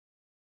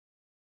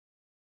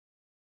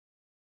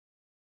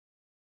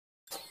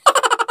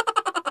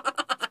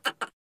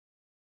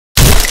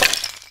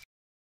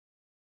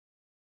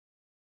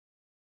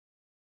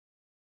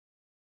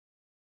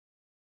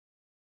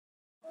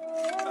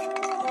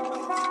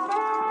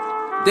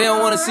They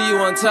don't want to see you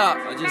on top.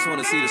 I just want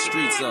to see the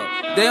streets up.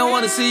 They don't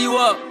want to see you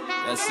up.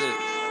 That's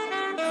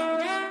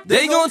it.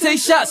 They gon' take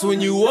shots when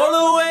you all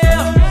the way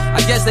up. I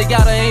guess they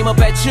gotta aim up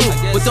at you,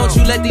 but don't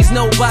you let these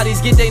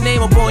nobodies get their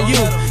name up on you.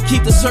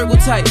 Keep the circle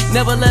tight,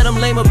 never let them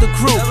lame up the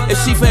crew. If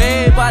she for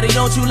everybody,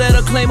 don't you let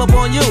her claim up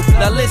on you.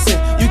 Now listen,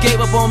 you gave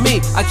up on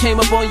me, I came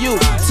up on you.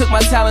 Took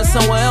my talent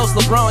somewhere else,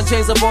 LeBron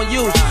James up on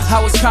you.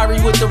 I was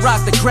Kyrie with the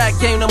rock, the crack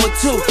game number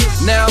 2.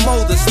 Now I'm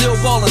older, still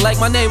ballin' like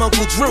my name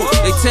Uncle Drew.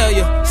 They tell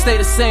you, stay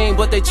the same,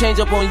 but they change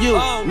up on you.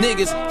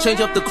 Niggas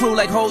change up the crew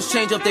like hoes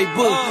change up they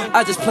boo.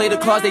 I just play the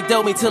cards they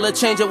dealt me till a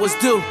change up was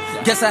due.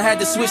 Guess I had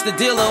to switch the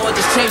dealer or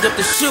just change up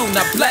the shoe.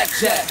 Now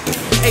blackjack,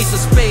 ace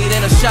of spade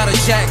and a shot of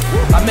jack.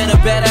 I met a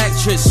bad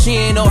actress, she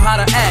ain't know how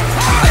to act.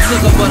 I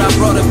took her but I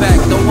brought her back,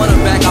 don't want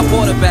her back, I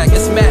bought her back.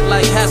 It's Matt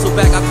like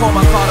Hasselback, I call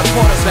my car the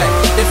quarterback.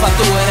 If I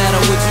threw it at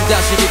her, would you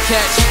doubt she could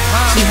catch?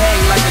 She hang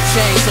like a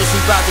chain, so she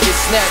bout to get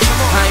snatched.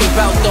 I ain't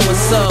bout throwing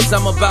subs,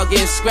 I'm about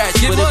getting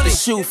scratched. But if the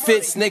shoe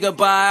fits, nigga,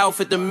 buy an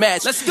outfit to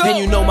match. And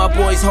you know my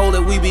boys hold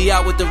it, we be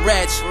out with the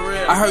rats.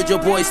 I heard your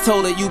boys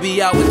told it, you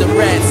be out with the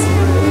rats.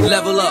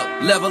 Level up,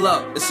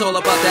 it's all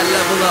about that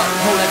level up.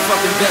 Hold that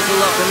fucking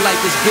bezel up and light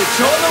this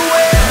bitch all the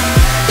way up.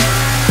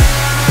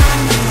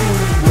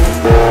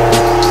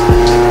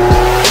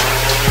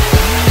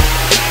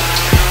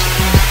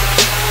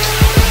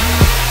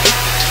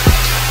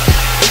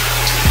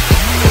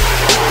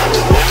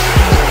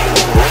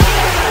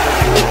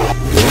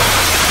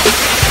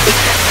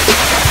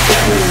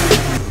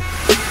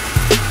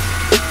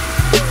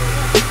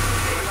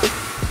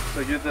 So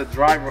you're the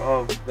driver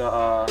of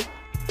the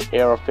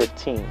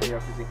AR-15.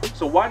 AR-15.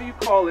 So why do you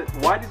call it,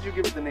 why did you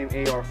give it the name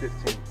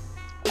AR-15?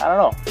 I don't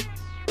know.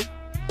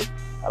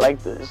 I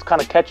like it. It's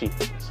kind of catchy.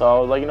 So I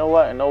was like, you know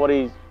what? And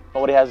nobody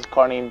has a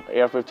car named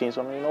AR-15,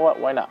 so I'm like, you know what?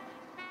 Why not?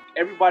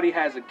 Everybody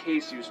has a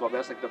case you swap.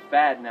 That's like the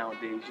fad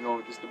nowadays. You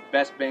know, it's the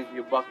best bang for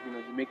your buck. You know,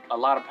 you make a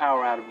lot of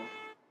power out of them.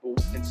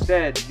 But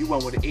instead, you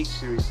went with an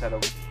H-series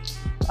setup.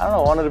 I don't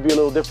know. I wanted to be a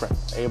little different.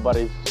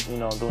 Everybody's, you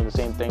know, doing the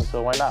same thing,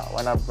 so why not?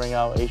 Why not bring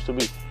out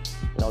H2B?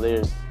 You know,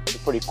 they're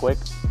pretty quick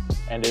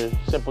and they're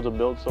simple to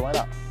build, so why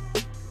not?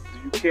 Do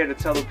you care to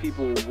tell the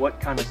people what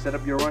kind of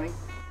setup you're running?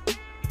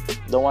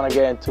 Don't want to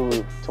get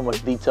into too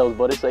much details,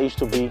 but it's a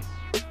H2B,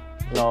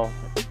 you know,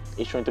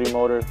 H23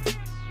 motor,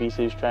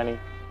 V6 tranny.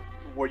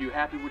 Were you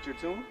happy with your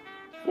tune?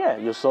 Yeah,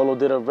 Yosolo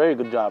did a very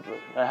good job.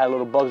 I had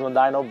little bugs on the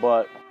dyno,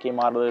 but came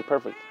out of it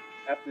perfect.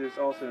 After it's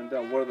all said and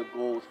done, what are the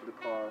goals for the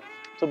car?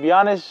 To be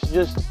honest,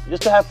 just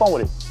to have fun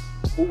with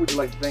it. Who would you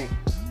like to thank?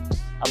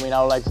 I mean,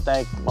 I would like to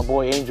thank my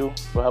boy Angel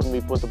for helping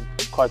me put the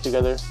car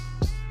together.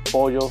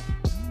 Bojo,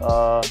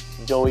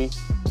 Joey,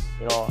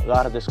 you know, a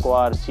lot of the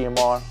squad,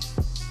 TMR,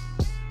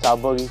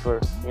 iAmTaiBoogie for,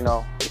 you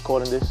know,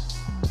 recording this.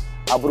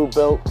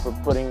 Built for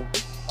putting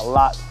a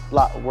lot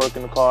of work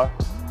in the car.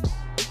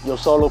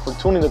 Yosolo for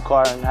tuning the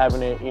car and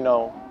having it, you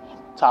know,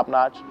 top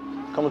notch.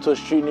 Coming to a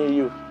street near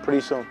you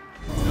pretty soon.